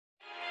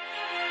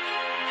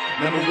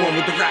Number one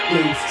with the rap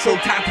news.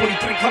 Showtime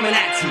 23 coming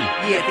at you.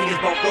 Yeah, I think it's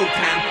about go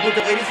time. With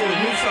the latest on the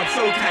new sub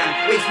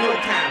Showtime. Waste no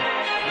time.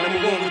 Number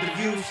one with the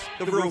views.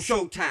 The real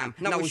Showtime.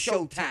 Now it's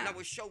Showtime.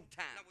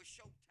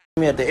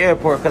 Me at the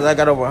airport because I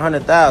got over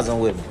 100,000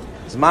 with me.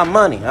 It's my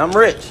money. I'm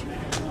rich.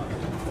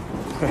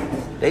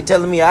 They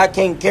telling me I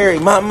can't carry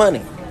my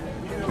money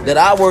that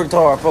I worked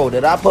hard for,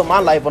 that I put my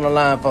life on the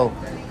line for.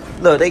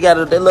 Look, they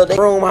got they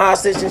room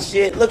hostage and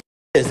shit. Look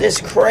at this. It's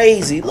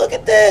crazy. Look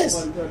at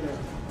this.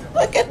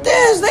 Look at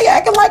this. They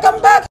acting like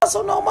I'm back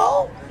hustle no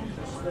more.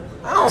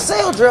 I don't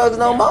sell drugs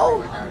no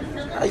more.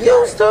 I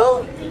used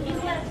to.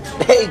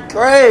 They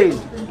crazy.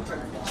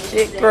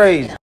 Shit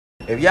crazy.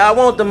 If y'all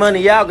want the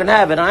money, y'all can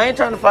have it. I ain't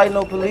trying to fight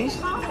no police.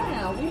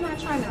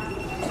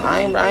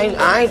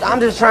 I'm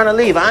just trying to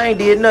leave. I ain't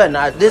did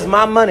nothing. This is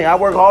my money. I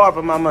work hard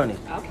for my money.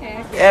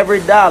 Okay.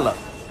 Every dollar.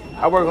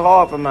 I work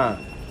hard for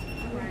mine.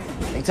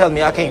 They telling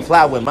me I can't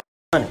fly with my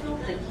money.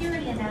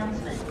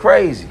 It's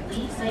crazy.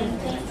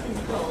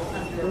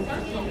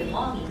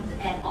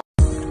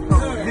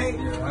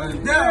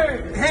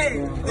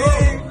 Hey,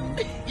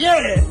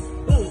 yeah.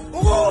 Ooh,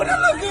 that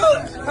look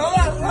good. Hold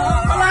on.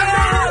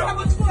 How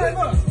much fun?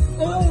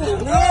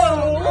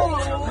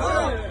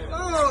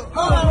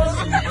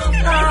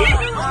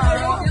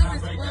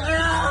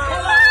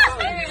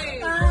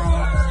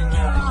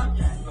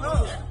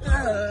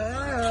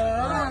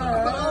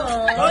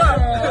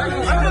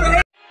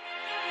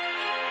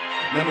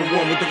 Number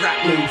one with the rap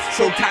news.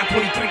 Showtime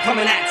 23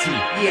 coming at you.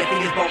 Yeah, I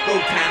think it's about go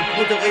time.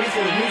 With the latest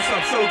on the new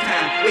sub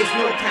Showtime. Waste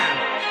no time.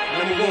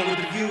 Number one with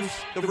the views.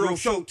 The real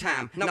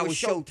Showtime. Now it's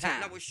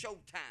Showtime.